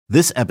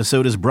This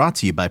episode is brought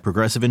to you by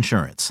Progressive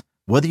Insurance.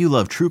 Whether you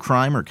love true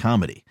crime or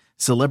comedy,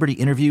 celebrity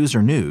interviews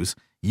or news,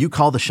 you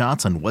call the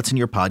shots on what's in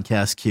your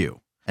podcast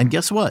queue. And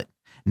guess what?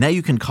 Now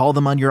you can call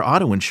them on your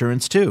auto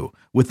insurance too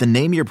with the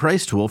Name Your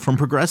Price tool from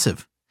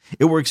Progressive.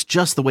 It works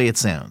just the way it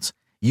sounds.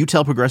 You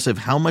tell Progressive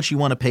how much you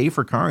want to pay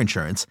for car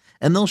insurance,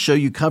 and they'll show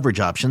you coverage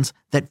options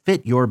that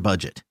fit your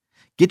budget.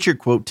 Get your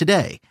quote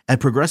today at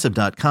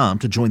Progressive.com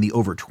to join the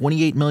over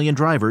 28 million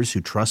drivers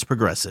who trust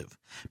Progressive.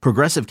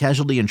 Progressive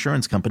Casualty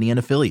Insurance Company and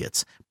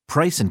Affiliates.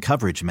 Price and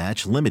coverage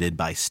match limited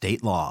by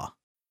state law.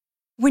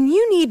 When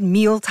you need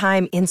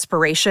mealtime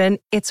inspiration,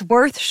 it's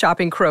worth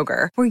shopping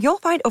Kroger, where you'll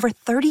find over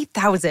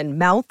 30,000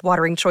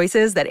 mouth-watering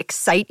choices that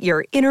excite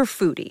your inner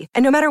foodie.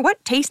 And no matter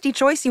what tasty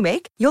choice you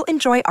make, you'll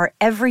enjoy our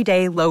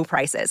everyday low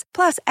prices,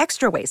 plus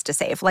extra ways to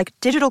save, like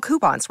digital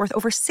coupons worth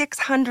over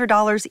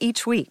 $600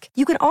 each week.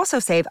 You can also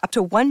save up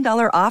to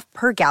 $1 off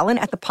per gallon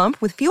at the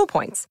pump with fuel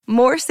points.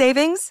 More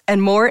savings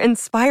and more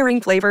inspiring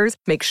flavors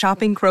make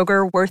shopping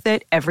Kroger worth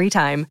it every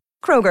time.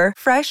 Kroger,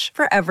 fresh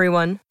for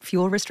everyone.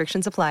 Fuel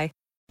restrictions apply.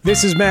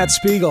 This is Matt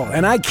Spiegel,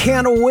 and I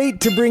can't wait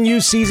to bring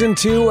you Season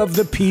 2 of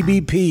the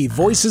PBP,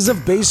 Voices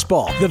of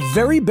Baseball. The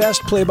very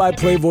best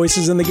play-by-play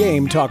voices in the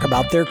game talk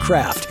about their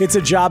craft. It's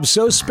a job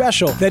so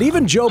special that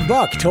even Joe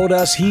Buck told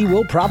us he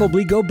will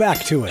probably go back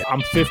to it.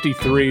 I'm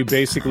 53,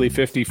 basically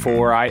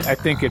 54. I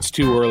think it's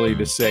too early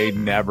to say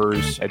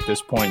nevers at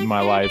this point in my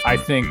life. I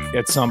think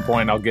at some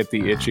point I'll get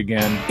the itch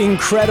again.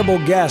 Incredible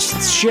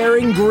guests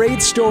sharing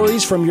great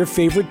stories from your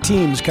favorite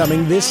teams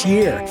coming this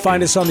year.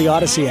 Find us on the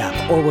Odyssey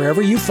app or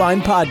wherever you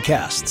find podcasts.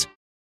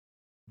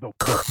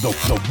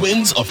 The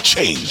winds of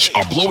change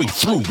are blowing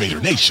through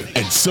Raider Nation,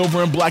 and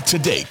Silver and Black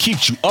Today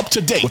keeps you up to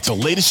date with the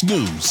latest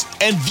news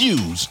and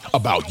views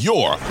about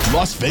your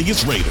Las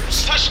Vegas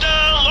Raiders.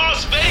 Touchdown,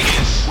 Las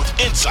Vegas! With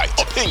insight,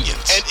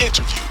 opinions, and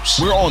interviews,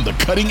 we're on the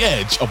cutting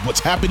edge of what's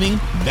happening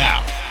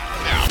now.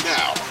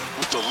 Now,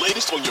 with the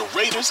latest on your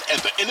Raiders and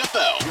the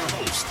NFL, your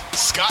host,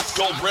 Scott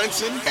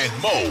Goldbranson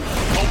and Mo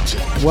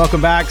Moton.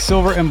 Welcome back,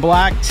 Silver and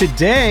Black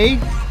Today.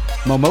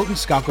 Mo Moton,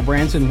 Scott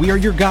Goldbranson, we are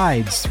your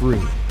guides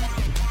through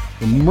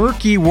the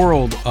murky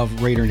world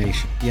of Raider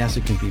Nation. Yes,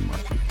 it can be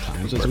murky at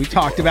times, as we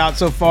talked about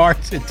so far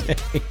today.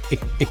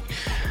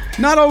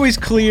 Not always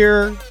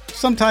clear.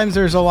 Sometimes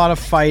there's a lot of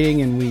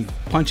fighting, and we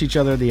punch each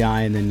other in the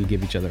eye, and then you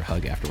give each other a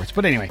hug afterwards.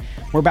 But anyway,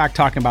 we're back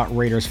talking about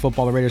Raiders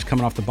football. The Raiders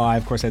coming off the bye.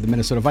 Of course, they have the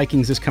Minnesota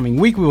Vikings this coming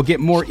week. We will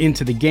get more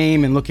into the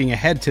game and looking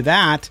ahead to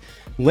that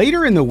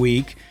later in the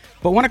week.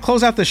 But want to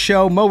close out the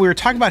show. Mo, we were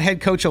talking about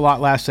head coach a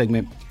lot last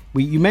segment.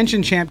 You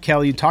mentioned Champ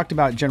Kelly, you talked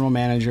about general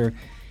manager,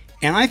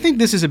 and I think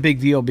this is a big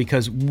deal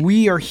because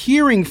we are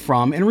hearing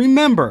from, and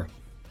remember,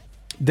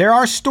 there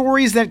are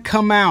stories that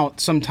come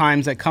out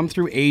sometimes that come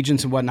through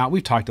agents and whatnot.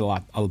 We've talked a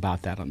lot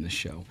about that on this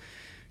show.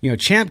 You know,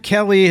 Champ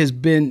Kelly has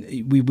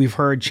been, we've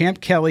heard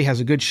Champ Kelly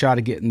has a good shot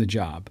at getting the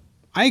job.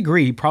 I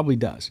agree, he probably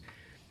does.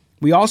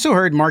 We also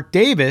heard Mark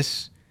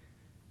Davis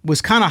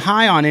was kind of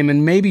high on him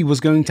and maybe was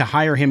going to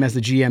hire him as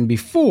the GM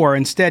before.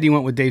 Instead, he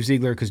went with Dave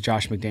Ziegler because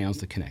Josh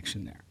McDaniels the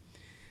connection there.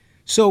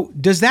 So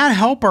does that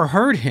help or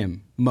hurt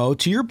him, Mo?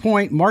 To your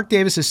point, Mark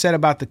Davis has said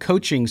about the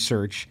coaching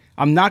search,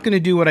 I'm not going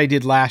to do what I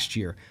did last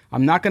year.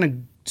 I'm not going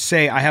to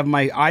say I have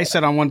my eye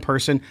set on one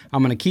person.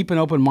 I'm going to keep an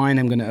open mind.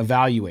 I'm going to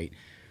evaluate.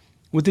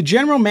 With the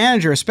general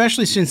manager,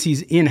 especially since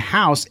he's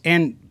in-house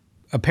and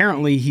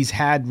apparently he's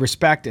had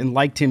respect and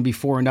liked him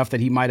before enough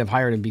that he might have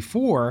hired him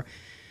before,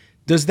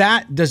 does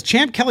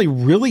Champ Kelly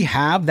really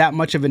have that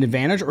much of an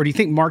advantage? Or do you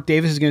think Mark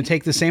Davis is going to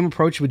take the same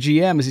approach with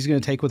GM as he's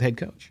going to take with head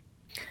coach?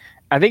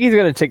 I think he's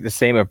going to take the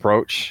same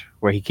approach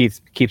where he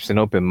keeps an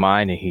open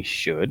mind, and he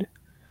should.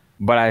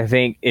 But I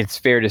think it's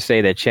fair to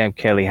say that Champ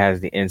Kelly has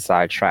the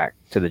inside track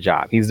to the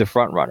job. He's the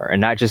front runner,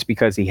 and not just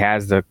because he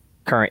has the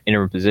current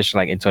interim position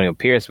like Antonio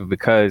Pierce, but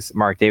because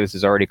Mark Davis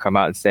has already come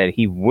out and said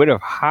he would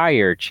have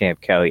hired Champ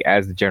Kelly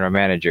as the general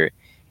manager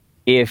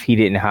if he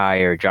didn't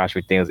hire Josh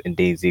McDaniels and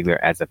Dave Ziegler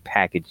as a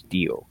package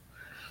deal.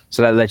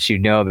 So that lets you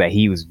know that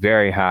he was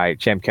very high.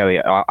 Champ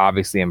Kelly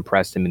obviously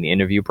impressed him in the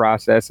interview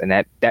process, and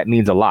that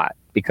means a lot.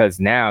 Because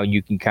now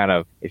you can kind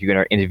of, if you're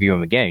going to interview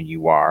him again, you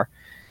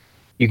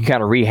can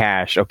kind of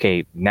rehash,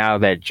 okay, now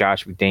that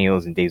Josh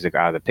McDaniels and Dave Ziegler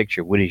are out of the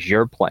picture, what is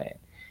your plan?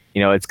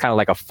 You know, it's kind of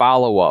like a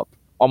follow-up,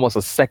 almost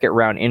a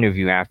second-round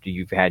interview after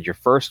you've had your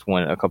first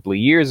one a couple of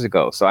years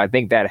ago. So I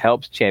think that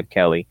helps Champ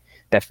Kelly.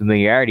 That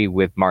familiarity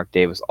with Mark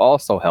Davis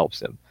also helps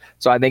him.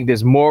 So I think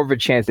there's more of a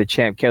chance that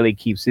Champ Kelly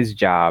keeps his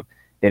job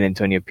than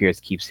Antonio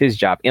Pierce keeps his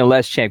job,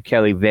 unless Champ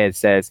Kelly then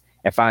says,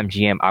 if I'm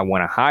GM, I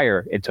want to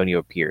hire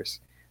Antonio Pierce.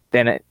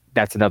 Then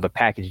that's another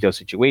package deal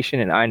situation,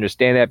 and I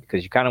understand that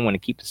because you kind of want to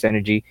keep the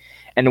synergy.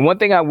 And the one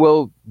thing I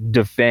will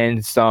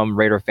defend some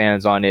Raider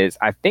fans on is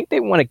I think they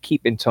want to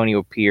keep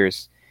Antonio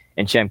Pierce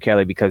and Champ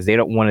Kelly because they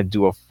don't want to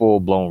do a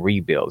full-blown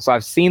rebuild. So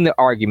I've seen the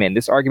argument.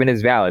 This argument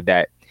is valid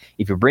that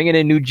if you're bringing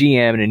in a new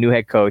GM and a new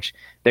head coach,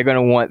 they're going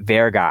to want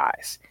their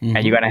guys. Mm-hmm.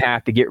 And you're going to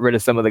have to get rid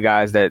of some of the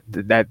guys that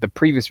the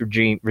previous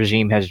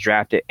regime has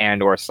drafted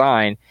and or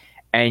signed.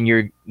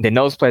 And then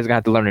those players are going to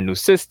have to learn a new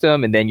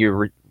system. And then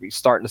you're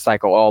starting the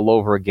cycle all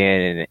over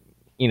again. And,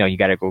 you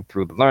got to go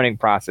through the learning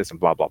process and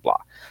blah, blah, blah.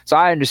 So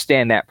I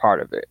understand that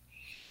part of it.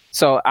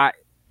 So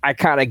I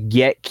kind of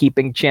get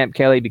keeping Champ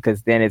Kelly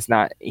because then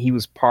he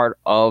was part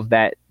of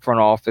that front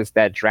office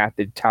that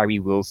drafted Tyree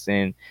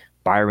Wilson,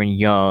 Byron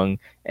Young,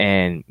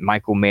 and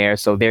Michael Mayer.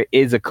 So there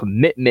is a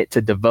commitment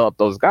to develop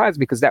those guys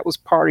because that was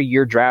part of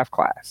your draft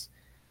class.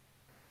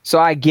 So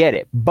I get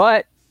it.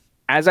 But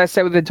as I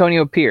said with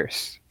Antonio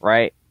Pierce,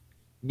 right,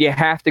 you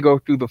have to go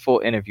through the full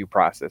interview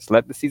process.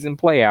 Let the season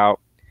play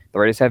out. The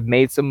Raiders have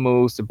made some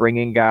moves to bring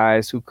in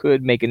guys who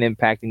could make an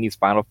impact in these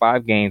final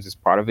 5 games as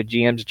part of a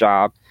GM's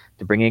job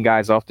to bring in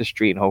guys off the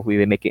street and hopefully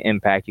they make an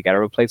impact. You got to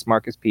replace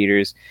Marcus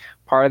Peters.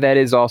 Part of that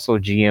is also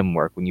GM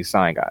work when you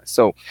sign guys.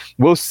 So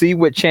we'll see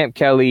what Champ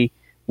Kelly,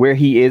 where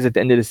he is at the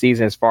end of the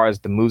season as far as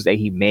the moves that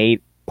he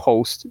made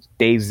post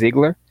Dave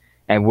Ziegler,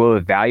 and we'll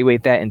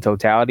evaluate that in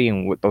totality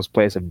and what those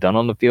players have done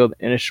on the field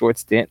in a short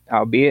stint,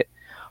 albeit.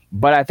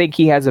 But I think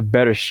he has a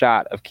better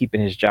shot of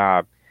keeping his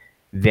job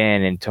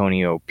than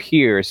Antonio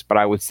Pierce, but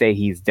I would say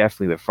he's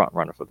definitely the front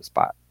runner for the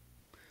spot.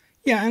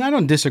 Yeah, and I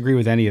don't disagree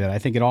with any of that. I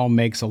think it all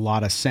makes a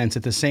lot of sense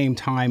at the same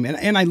time.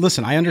 And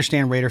I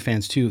understand Raider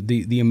fans too.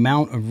 The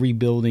amount of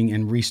rebuilding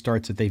and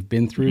restarts that they've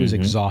been through is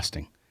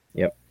exhausting.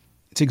 Yep.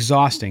 It's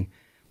exhausting.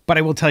 But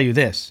I will tell you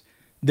this.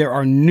 There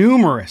are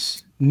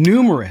numerous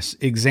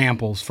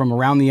examples from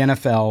around the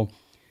NFL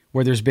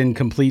where there's been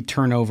complete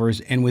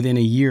turnovers and within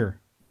a year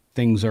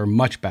things are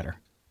much better.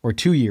 Or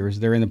 2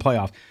 years, they're in the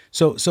playoff.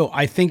 So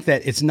I think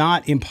that it's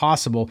not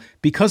impossible.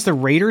 Because the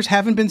Raiders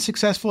haven't been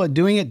successful at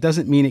doing it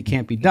doesn't mean it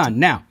can't be done.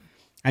 Now,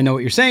 I know what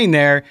you're saying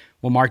there.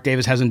 Well, Mark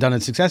Davis hasn't done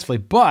it successfully,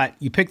 but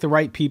you pick the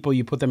right people,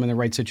 you put them in the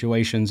right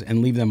situations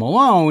and leave them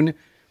alone,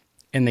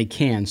 and they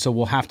can. So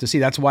we'll have to see.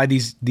 That's why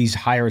these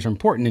hires are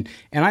important.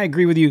 And I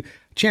agree with you.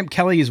 Champ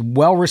Kelly is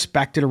well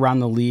respected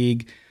around the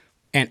league.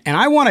 And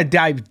I want to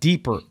dive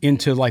deeper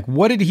into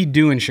what did he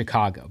do in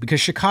Chicago?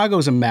 Because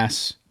Chicago's a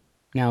mess.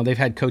 Now, they've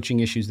had coaching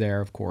issues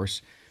there, of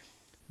course,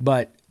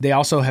 but they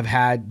also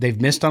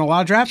they've missed on a lot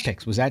of draft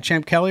picks. Was that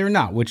Champ Kelly or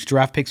not? Which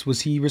draft picks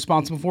was he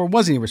responsible for?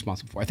 Wasn't he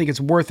responsible for? I think it's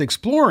worth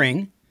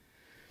exploring,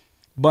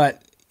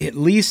 but at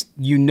least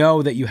you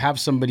know that you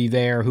have somebody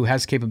there who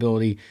has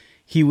capability.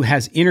 He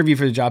has interviewed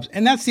for the jobs.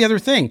 And that's the other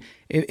thing.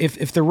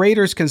 If the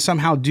Raiders can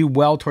somehow do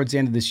well towards the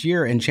end of this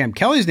year and Champ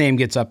Kelly's name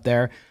gets up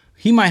there,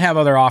 he might have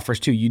other offers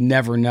too. You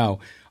never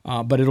know.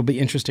 But it'll be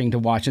interesting to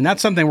watch. And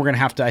that's something we're going to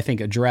have to, I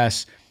think,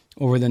 address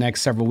over the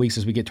next several weeks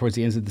as we get towards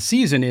the end of the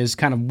season is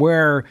kind of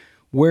where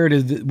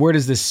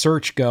does this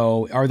search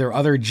go? Are there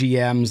other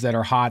GMs that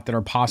are hot, that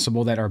are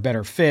possible, that are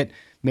better fit?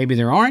 Maybe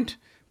there aren't,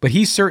 but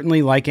he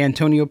certainly, like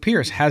Antonio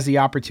Pierce, has the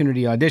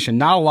opportunity to audition.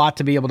 Not a lot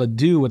to be able to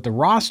do with the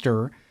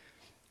roster,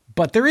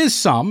 but there is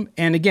some.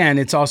 And again,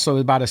 it's also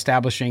about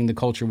establishing the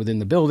culture within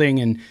the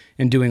building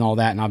and doing all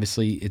that. And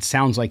obviously, it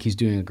sounds like he's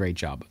doing a great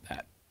job of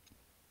that.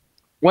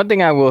 One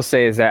thing I will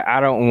say is that I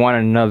don't want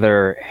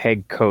another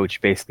head coach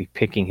basically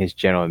picking his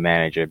general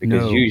manager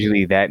because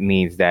usually that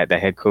means that the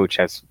head coach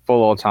has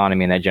full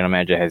autonomy and that general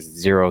manager has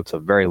zero to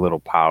very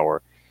little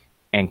power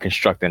in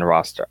constructing a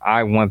roster.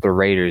 I want the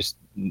Raiders,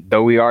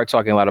 though we are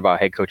talking a lot about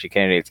head coaching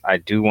candidates, I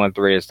do want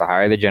the Raiders to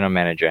hire the general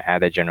manager,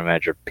 have that general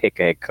manager pick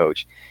a head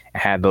coach,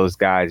 and have those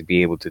guys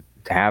be able to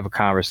have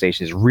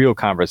conversations, real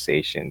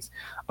conversations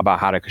about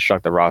how to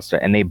construct the roster.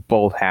 And they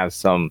both have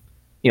some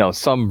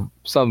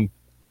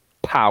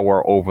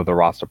power over the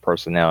roster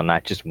personnel,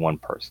 not just one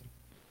person.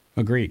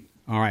 Agreed.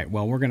 All right.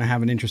 Well, we're going to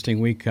have an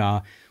interesting week.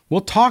 We'll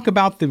talk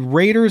about the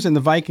Raiders and the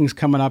Vikings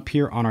coming up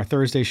here on our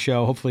Thursday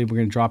show. Hopefully, we're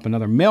going to drop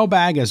another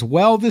mailbag as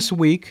well this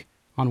week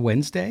on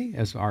Wednesday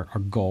as our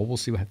goal. We'll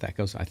see what that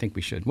goes. I think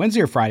we should. Wednesday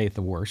or Friday at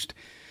the worst,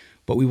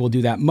 but we will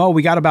do that. Mo,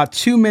 we got about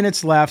 2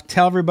 minutes left.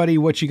 Tell everybody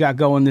what you got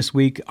going this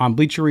week on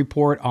Bleacher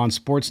Report, on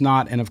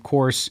Sportsnaut, and of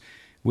course,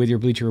 with your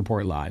Bleacher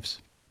Report Lives.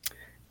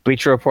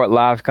 Bleacher Report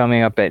Live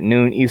coming up at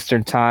noon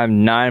Eastern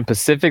Time, 9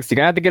 Pacific. So you're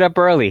going to have to get up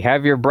early.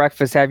 Have your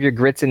breakfast, have your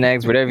grits and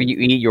eggs, whatever you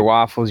eat, your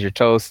waffles, your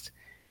toast.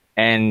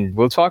 And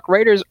we'll talk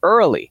Raiders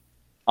early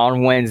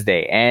on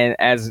Wednesday. And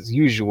as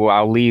usual,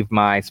 I'll leave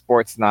my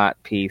Sportsnaut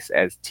piece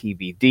as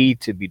TBD,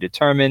 to be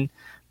determined.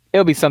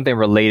 It'll be something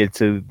related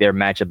to their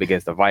matchup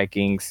against the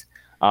Vikings,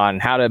 on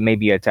how to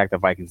maybe attack the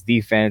Vikings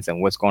defense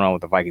and what's going on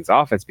with the Vikings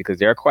offense, because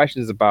there are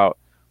questions about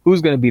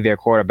who's going to be their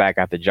quarterback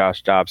after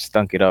Josh Dobbs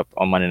stunk it up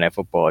on Monday Night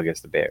Football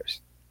against the Bears.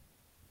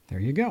 There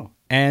you go.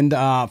 And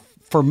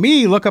for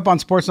me, look up on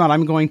Sportsnaut.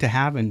 I'm going to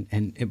have,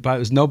 but it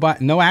was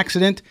no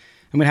accident,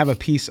 I'm going to have a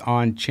piece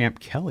on Champ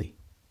Kelly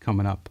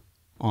coming up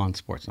on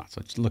Sportsnaut.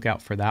 So just look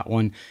out for that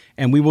one.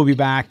 And we will be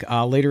back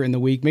later in the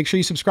week. Make sure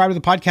you subscribe to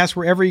the podcast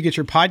wherever you get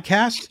your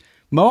podcasts.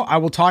 Mo, I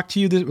will talk to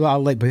you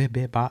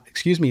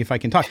excuse me if I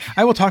can talk.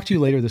 I will talk to you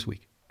later this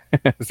week.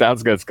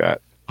 Sounds good,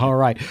 Scott. All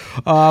right.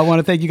 I want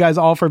to thank you guys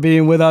all for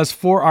being with us,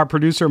 for our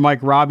producer,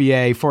 Mike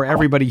Robier, for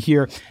everybody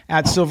here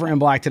at Silver and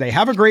Black today.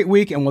 Have a great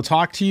week, and we'll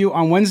talk to you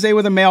on Wednesday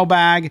with a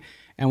mailbag,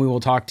 and we will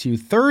talk to you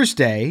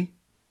Thursday,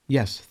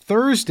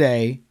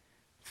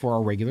 for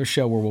our regular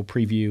show where we'll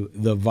preview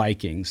the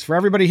Vikings. For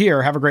everybody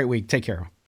here, have a great week. Take care.